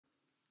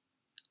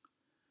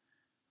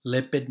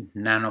Lipid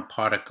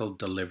nanoparticle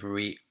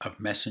delivery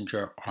of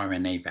messenger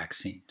RNA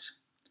vaccines.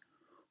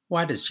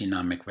 What is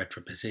genomic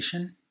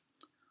retroposition?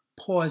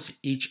 Pause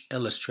each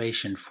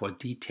illustration for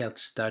detailed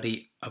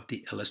study of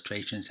the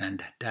illustrations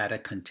and data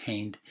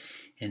contained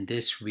in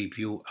this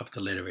review of the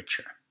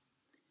literature.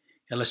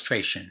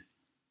 Illustration: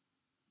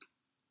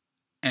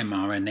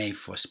 mRNA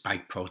for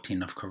spike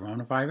protein of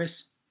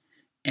coronavirus.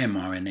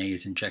 mRNA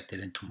is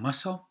injected into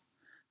muscle.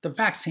 The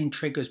vaccine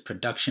triggers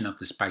production of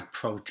the spike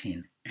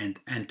protein and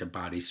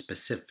antibodies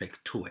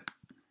specific to it.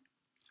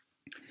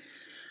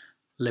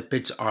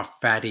 Lipids are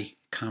fatty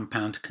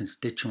compound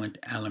constituent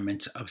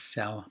elements of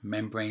cell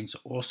membranes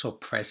also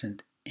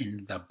present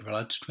in the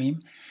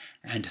bloodstream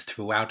and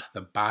throughout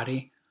the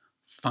body,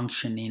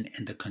 functioning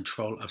in the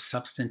control of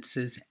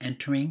substances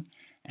entering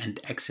and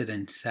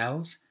exiting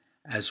cells,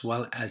 as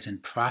well as in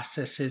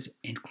processes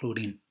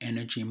including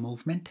energy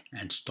movement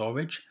and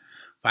storage,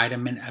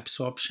 vitamin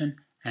absorption,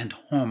 and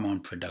hormone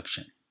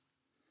production.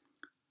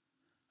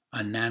 A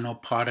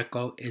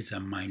nanoparticle is a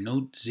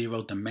minute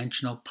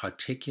zero-dimensional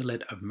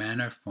particulate of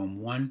matter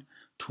from 1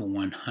 to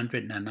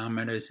 100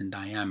 nanometers in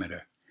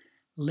diameter.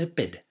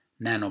 Lipid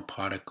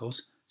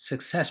nanoparticles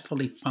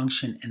successfully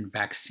function in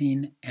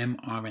vaccine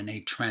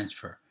mRNA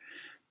transfer,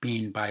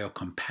 being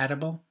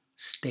biocompatible,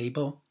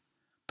 stable,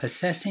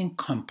 possessing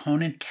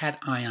component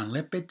cation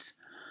lipids,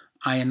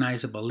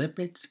 ionizable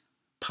lipids,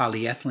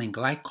 polyethylene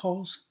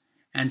glycols,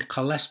 and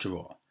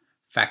cholesterol,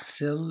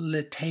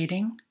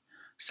 facilitating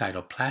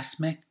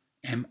cytoplasmic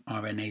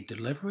mRNA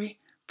delivery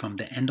from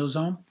the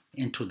endosome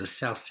into the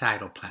cell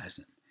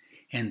cytoplasm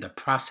in the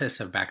process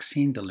of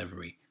vaccine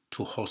delivery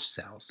to host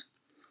cells.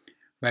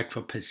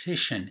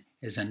 Retroposition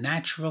is a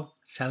natural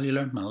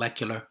cellular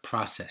molecular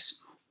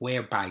process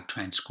whereby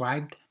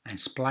transcribed and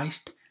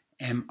spliced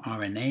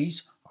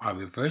mRNAs are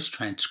reverse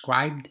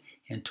transcribed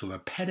into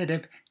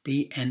repetitive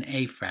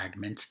DNA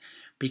fragments,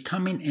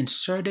 becoming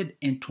inserted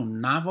into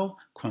novel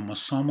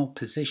chromosomal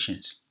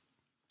positions,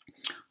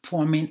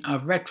 forming a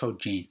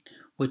retrogene,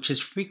 which is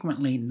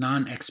frequently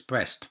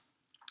non-expressed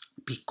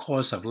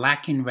because of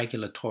lacking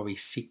regulatory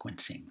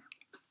sequencing.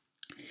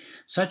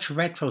 Such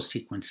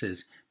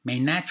retrosequences may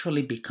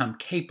naturally become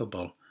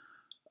capable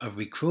of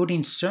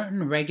recruiting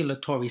certain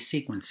regulatory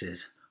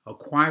sequences,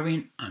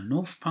 acquiring a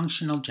new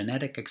functional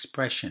genetic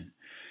expression,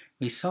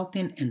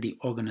 resulting in the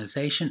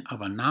organization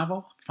of a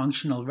novel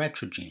functional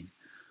retrogene,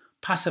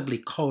 possibly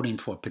coding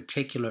for a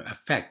particular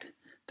effect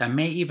that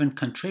may even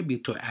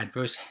contribute to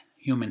adverse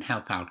human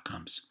health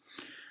outcomes.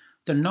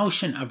 The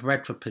notion of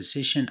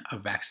retroposition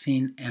of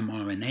vaccine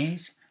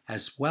mRNAs,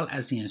 as well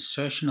as the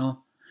insertional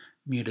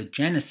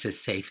mutagenesis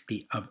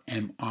safety of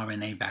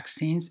mRNA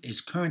vaccines,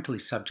 is currently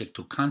subject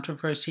to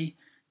controversy,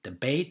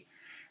 debate,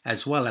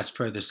 as well as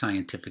further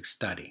scientific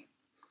study.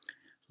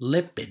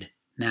 Lipid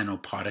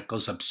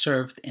nanoparticles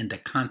observed in the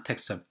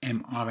context of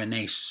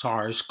mRNA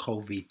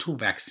SARS-CoV-2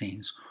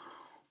 vaccines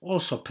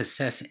also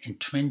possess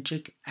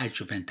intrinsic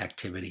adjuvant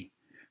activity,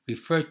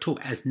 referred to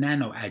as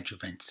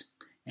nanoadjuvants,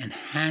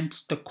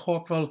 enhance the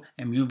corporal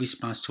immune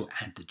response to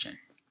antigen.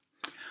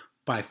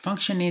 By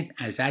functioning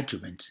as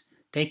adjuvants,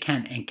 they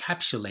can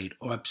encapsulate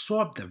or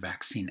absorb the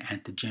vaccine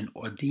antigen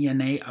or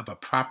DNA of a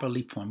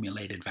properly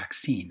formulated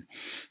vaccine,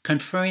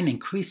 conferring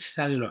increased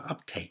cellular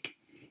uptake,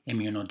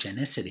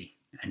 immunogenicity,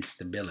 and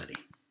stability.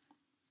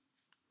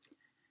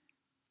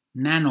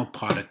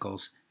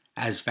 Nanoparticles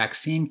as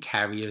vaccine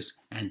carriers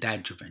and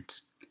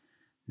adjuvants.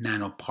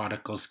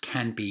 Nanoparticles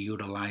can be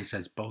utilized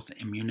as both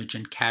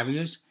immunogen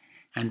carriers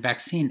and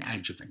vaccine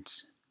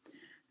adjuvants.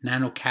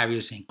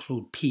 Nanocarriers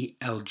include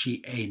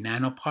PLGA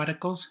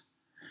nanoparticles,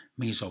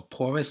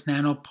 mesoporous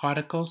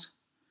nanoparticles,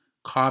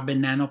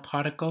 carbon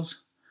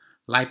nanoparticles,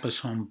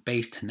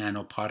 liposome-based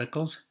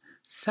nanoparticles,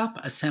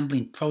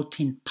 self-assembling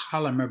protein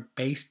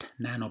polymer-based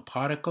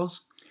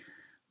nanoparticles,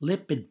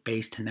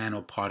 lipid-based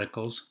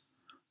nanoparticles,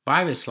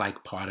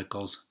 virus-like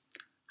particles,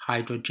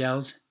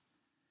 hydrogels,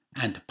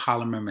 and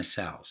polymer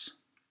micelles.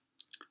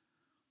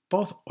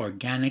 Both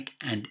organic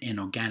and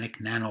inorganic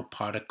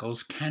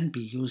nanoparticles can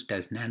be used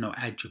as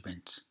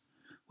nanoadjuvants,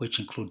 which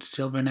include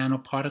silver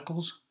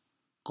nanoparticles,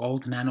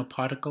 gold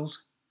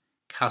nanoparticles,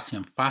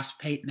 calcium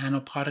phosphate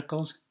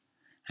nanoparticles,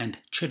 and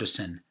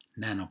chitosan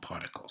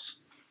nanoparticles.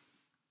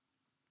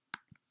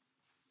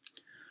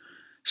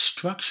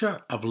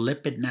 Structure of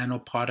lipid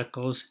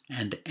nanoparticles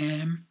and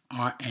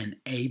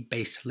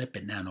mRNA-based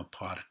lipid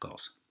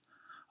nanoparticles.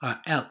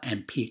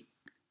 LNP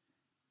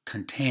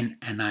contain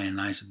an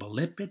ionizable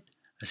lipid,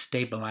 a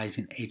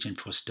stabilizing agent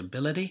for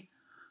stability,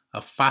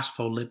 a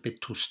phospholipid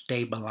to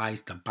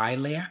stabilize the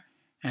bilayer,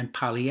 and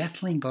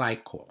polyethylene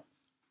glycol.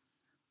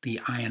 The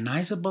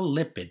ionizable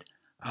lipid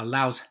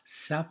allows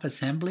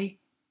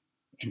self-assembly,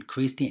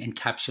 increase the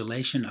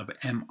encapsulation of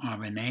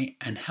mRNA,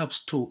 and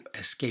helps to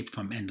escape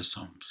from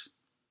endosomes.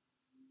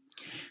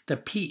 The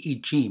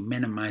PEG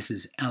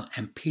minimizes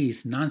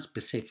LNP's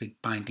nonspecific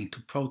binding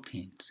to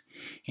proteins,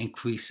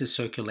 increases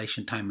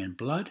circulation time in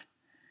blood,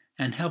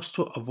 and helps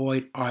to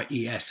avoid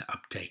RES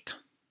uptake.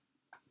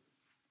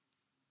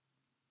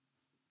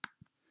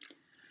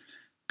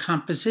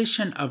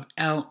 Composition of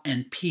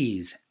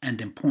LNPs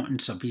and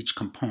importance of each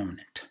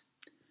component.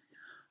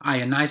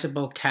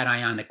 Ionizable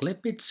cationic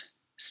lipids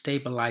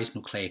stabilize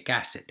nucleic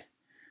acid,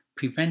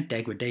 prevent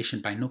degradation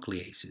by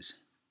nucleases,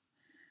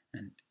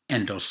 and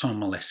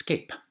endosomal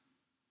escape.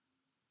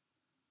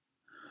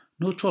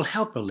 Neutral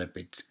helper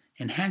lipids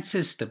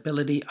enhances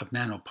stability of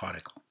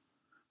nanoparticle,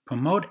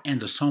 promote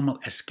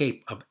endosomal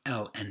escape of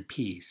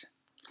LNPs.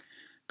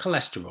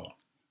 Cholesterol,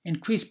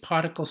 increase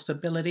particle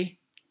stability,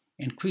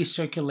 increase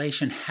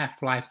circulation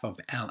half-life of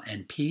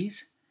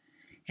LNPs,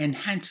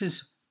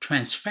 enhances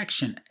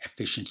transfection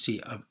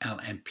efficiency of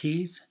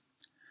LNPs,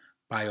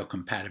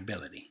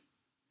 biocompatibility.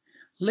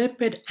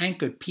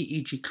 Lipid-anchored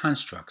PEG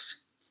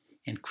constructs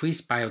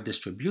increase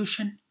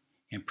biodistribution,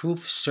 improve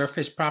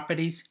surface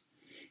properties,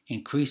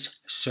 increase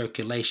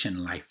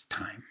circulation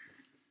lifetime.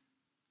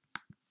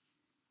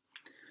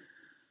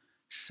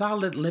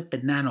 Solid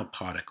lipid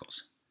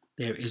nanoparticles.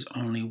 There is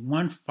only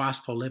one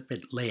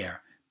phospholipid layer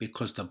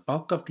because the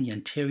bulk of the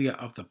interior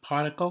of the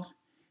particle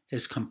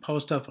is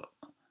composed of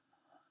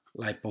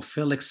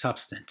lipophilic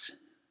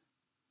substance.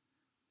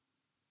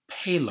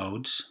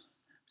 Payloads,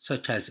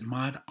 such as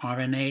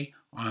mRNA,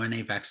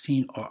 RNA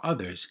vaccine, or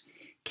others,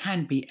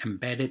 can be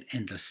embedded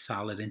in the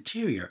solid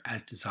interior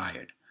as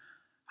desired.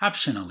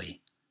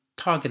 Optionally,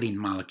 targeting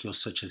molecules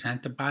such as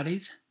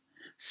antibodies,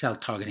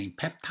 cell-targeting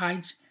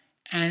peptides,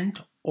 and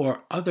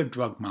or other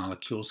drug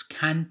molecules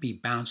can be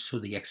bounced to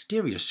the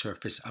exterior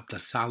surface of the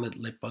solid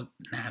lipid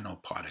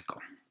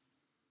nanoparticle.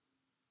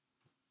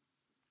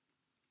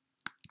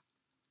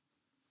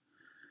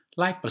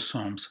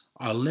 Liposomes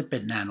are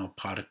lipid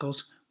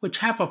nanoparticles which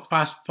have a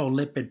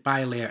phospholipid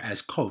bilayer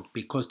as coat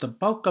because the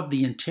bulk of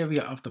the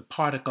interior of the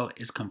particle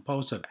is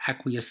composed of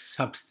aqueous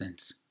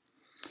substance.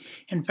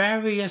 In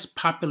various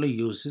popular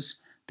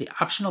uses, the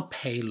optional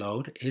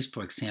payload is,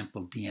 for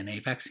example,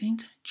 DNA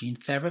vaccines, gene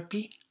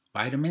therapy,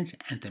 vitamins,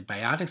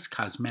 antibiotics,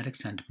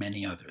 cosmetics, and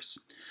many others.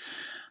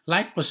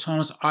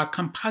 Liposomes are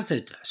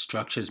composite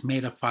structures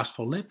made of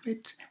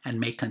phospholipids and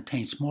may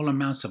contain small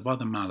amounts of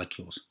other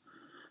molecules.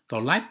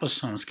 Though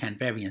liposomes can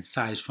vary in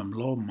size from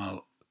low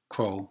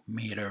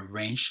micrometer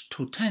range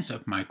to tens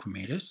of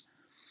micrometers,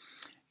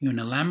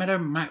 unilamellar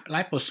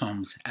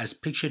liposomes, as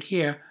pictured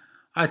here,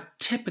 are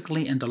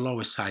typically in the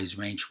lower size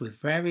range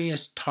with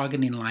various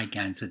targeting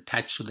ligands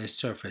attached to their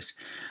surface,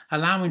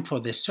 allowing for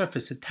their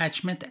surface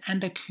attachment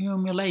and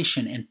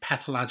accumulation in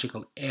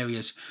pathological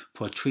areas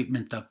for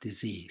treatment of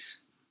disease.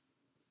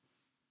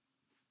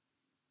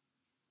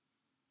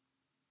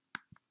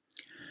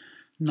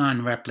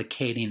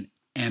 Non-replicating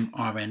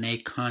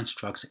mRNA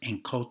constructs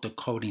encode the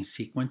coding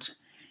sequence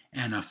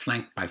and are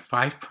flanked by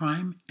 5'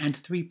 and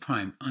 3'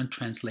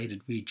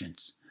 untranslated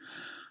regions,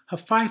 a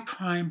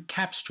 5'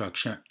 cap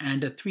structure,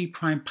 and a 3'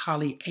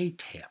 poly A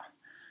tail.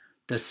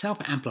 The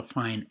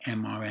self-amplifying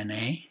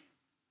mRNA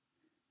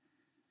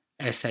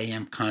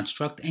SAM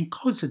construct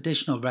encodes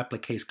additional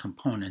replicase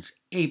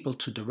components able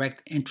to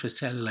direct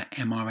intracellular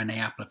mRNA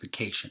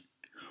amplification.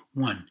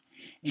 1.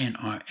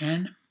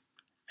 NRN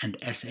and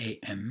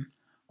SAM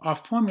are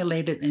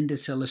formulated in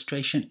this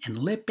illustration in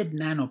lipid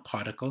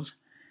nanoparticles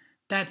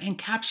that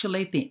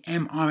encapsulate the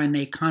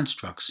mRNA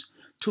constructs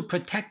to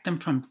protect them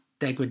from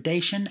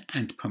degradation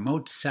and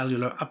promote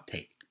cellular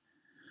uptake.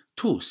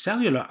 2.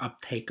 Cellular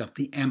uptake of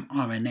the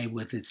mRNA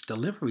with its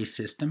delivery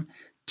system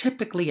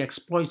typically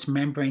exploits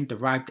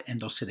membrane-derived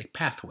endocytic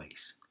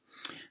pathways.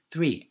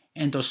 3.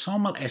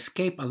 Endosomal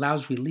escape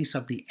allows release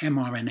of the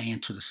mRNA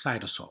into the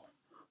cytosol.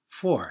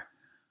 4.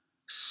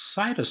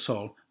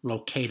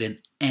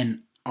 Cytosol-located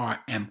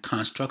NRM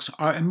constructs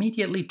are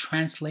immediately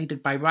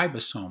translated by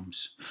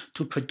ribosomes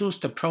to produce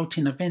the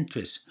protein of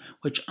interest,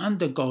 which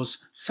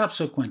undergoes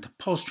subsequent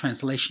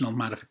post-translational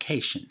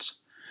modifications.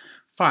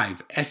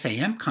 5.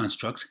 SAM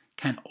constructs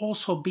can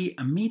also be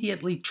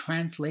immediately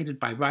translated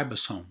by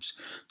ribosomes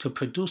to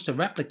produce the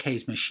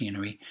replicase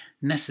machinery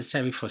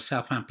necessary for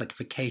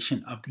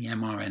self-amplification of the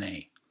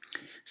mRNA.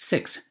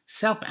 6.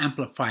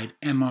 Self-amplified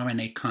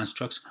mRNA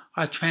constructs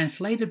are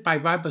translated by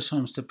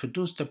ribosomes to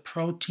produce the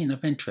protein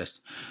of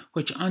interest,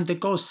 which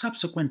undergoes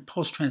subsequent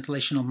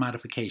post-translational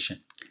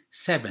modification.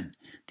 7.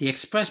 The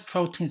expressed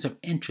proteins of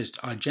interest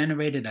are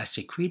generated as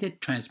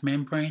secreted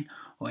transmembrane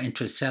or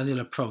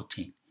intracellular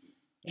protein.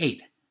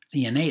 8.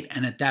 The innate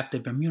and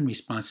adaptive immune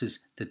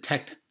responses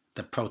detect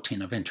the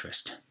protein of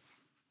interest.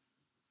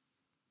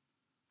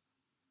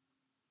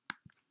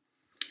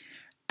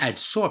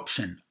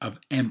 Adsorption of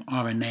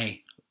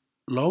mRNA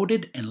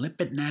loaded in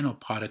lipid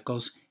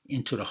nanoparticles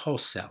into the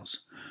host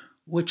cells,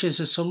 which is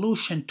a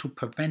solution to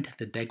prevent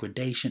the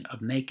degradation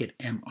of naked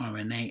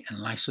mRNA in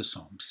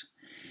lysosomes.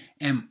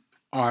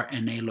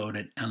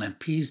 mRNA-loaded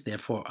LNPs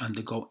therefore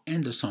undergo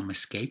endosome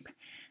escape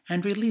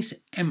and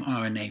release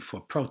mRNA for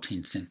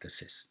protein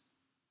synthesis.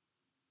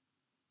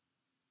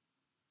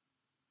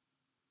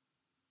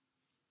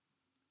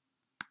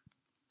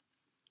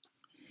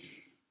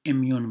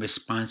 Immune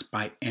response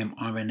by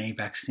mRNA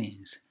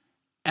vaccines.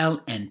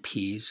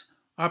 LNPs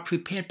are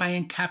prepared by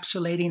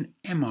encapsulating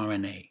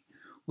mRNA,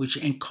 which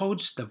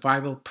encodes the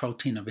viral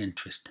protein of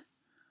interest.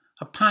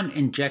 Upon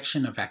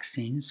injection of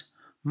vaccines,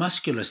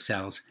 muscular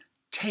cells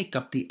take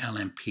up the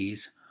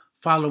LNPs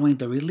following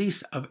the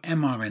release of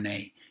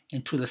mRNA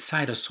into the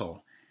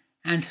cytosol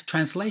and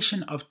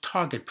translation of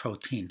target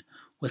protein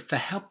with the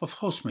help of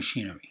host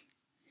machinery.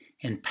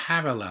 In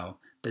parallel,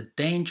 the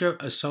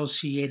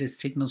danger-associated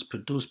signals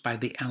produced by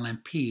the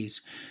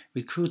LNPs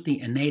recruit the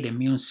innate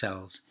immune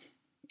cells,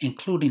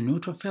 including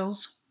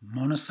neutrophils,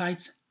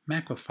 monocytes,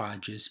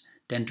 macrophages,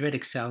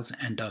 dendritic cells,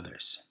 and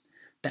others.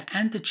 The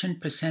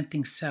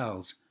antigen-presenting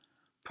cells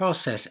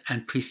process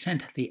and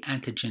present the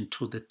antigen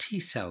to the T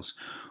cells,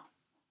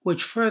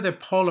 which further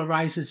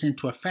polarizes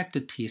into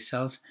effector T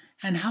cells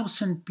and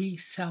helps in B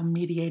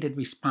cell-mediated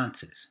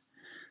responses.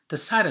 The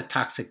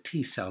cytotoxic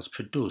T cells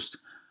produced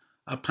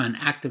upon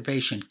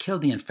activation kill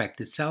the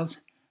infected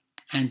cells,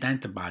 and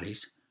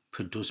antibodies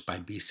produced by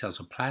B cells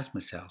or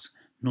plasma cells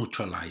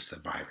neutralize the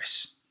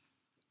virus.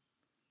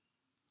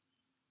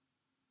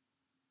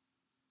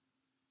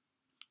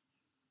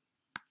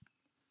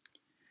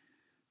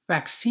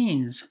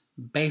 Vaccines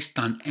based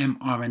on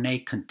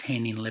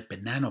mRNA-containing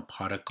lipid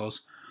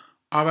nanoparticles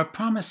are a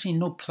promising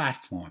new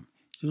platform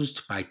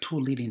used by two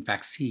leading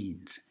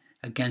vaccines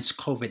against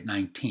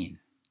COVID-19.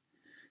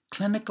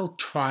 Clinical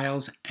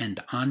trials and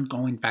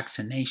ongoing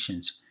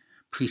vaccinations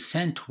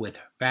present with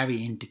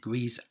varying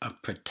degrees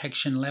of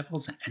protection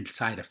levels and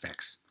side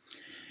effects.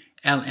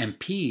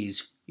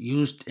 LNPs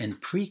used in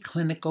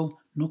preclinical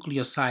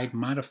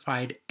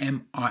nucleoside-modified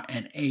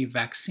mRNA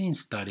vaccine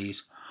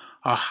studies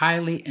are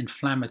highly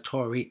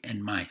inflammatory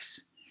in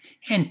mice.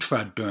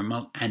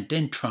 Intradermal and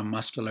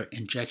intramuscular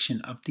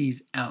injection of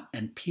these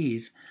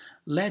LNPs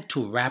led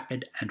to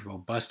rapid and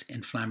robust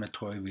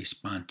inflammatory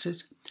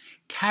responses,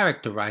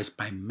 characterized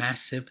by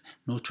massive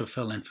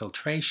neutrophil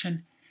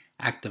infiltration,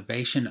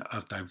 activation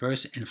of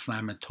diverse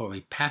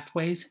inflammatory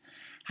pathways,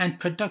 and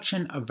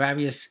production of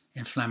various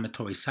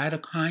inflammatory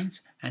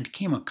cytokines and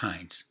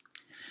chemokines.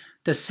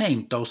 The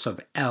same dose of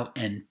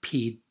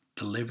LNP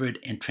delivered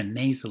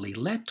intranasally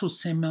led to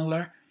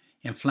similar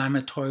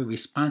inflammatory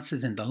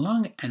responses in the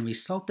lung and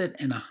resulted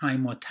in a high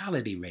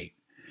mortality rate,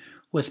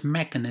 with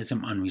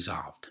mechanism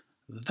unresolved.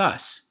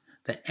 Thus,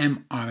 the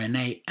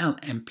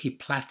mRNA-LNP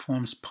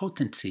platform's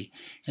potency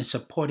in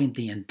supporting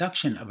the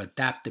induction of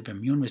adaptive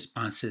immune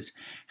responses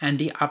and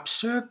the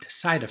observed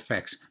side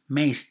effects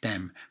may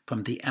stem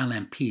from the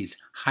LNP's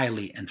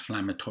highly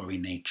inflammatory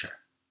nature.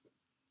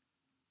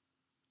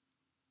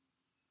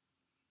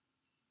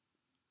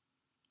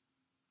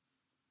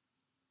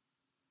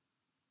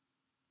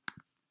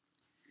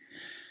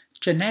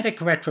 Genetic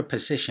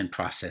retroposition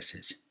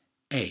processes.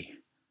 A.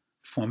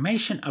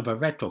 Formation of a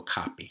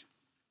retrocopy.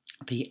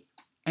 The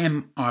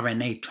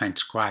mRNA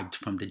transcribed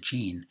from the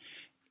gene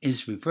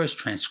is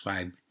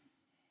reverse-transcribed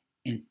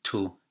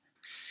into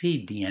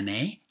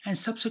cDNA and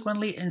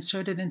subsequently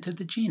inserted into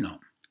the genome.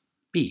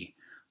 B.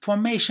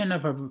 Formation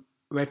of a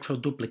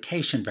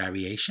retroduplication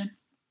variation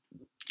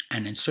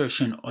and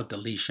insertion or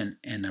deletion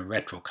in a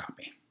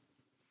retrocopy.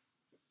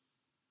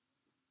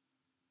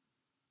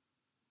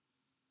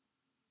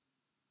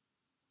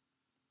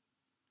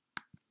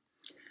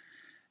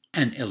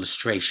 An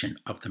illustration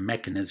of the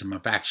mechanism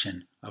of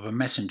action of a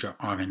messenger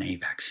RNA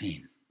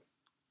vaccine.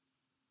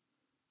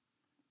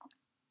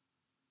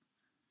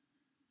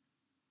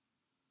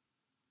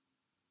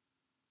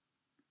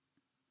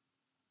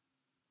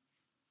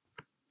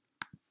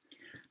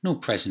 New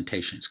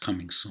presentations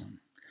coming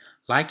soon.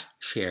 Like,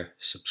 share,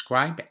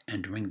 subscribe,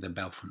 and ring the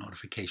bell for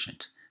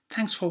notifications.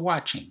 Thanks for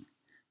watching.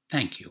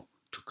 Thank you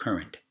to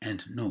current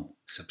and new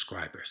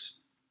subscribers.